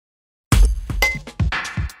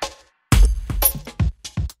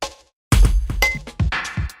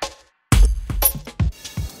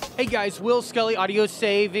Hey guys, Will Scully,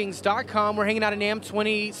 AudioSavings.com. We're hanging out at NAMM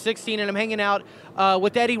 2016, and I'm hanging out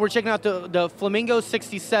with Eddie. We're checking out the Flamingo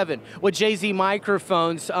 67 with Jay-Z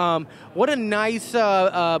microphones. What a nice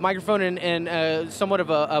microphone and somewhat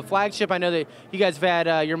of a flagship. I know that you guys have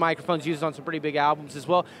had your microphones used on some pretty big albums as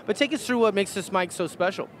well, but take us through what makes this mic so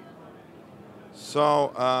special.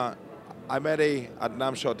 So, I'm Eddie at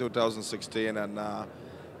NAMM Show 2016, and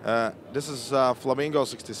this is Flamingo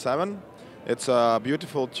 67. It's a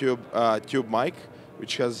beautiful tube mic,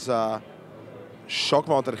 which has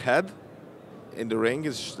shock-mounted head in the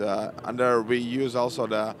ring. Under we use also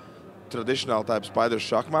the traditional type spider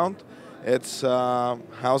shock mount. It's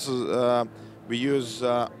houses. We use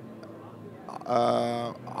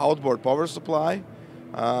outboard power supply,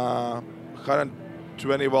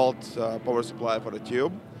 120 volt power supply for the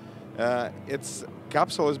tube. Its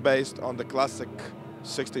capsule is based on the classic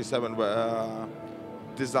 67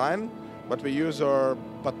 design. But we use our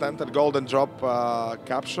patented golden drop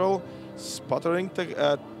capsule sputtering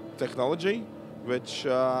technology, which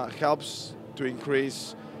helps to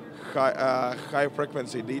increase high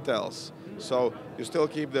frequency details. So you still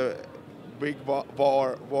keep the big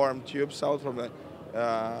warm tubes out from the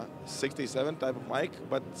 67 type of mic,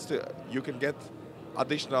 but still you can get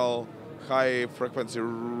additional high frequency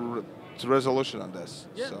resolution on this.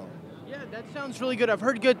 Yeah. So. Yeah, that sounds really good. I've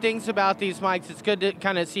heard good things about these mics. It's good to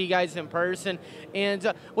kind of see you guys in person.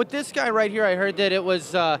 And with this guy right here, I heard that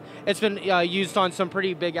it's been used on some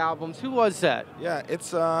pretty big albums. Who was that? Yeah,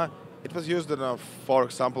 it was used in, for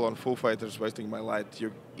example, on Foo Fighters' "Wasting My Light."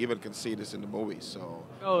 You even can see this in the movie. So.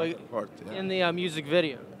 Oh, yeah. In the music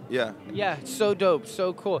video. Yeah. Yeah, so dope,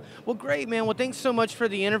 so cool. Well, great, man. Well, thanks so much for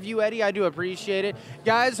the interview, Eddie. I do appreciate it.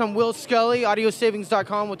 Guys, I'm Will Scully,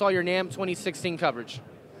 AudioSavings.com with all your NAMM 2016 coverage.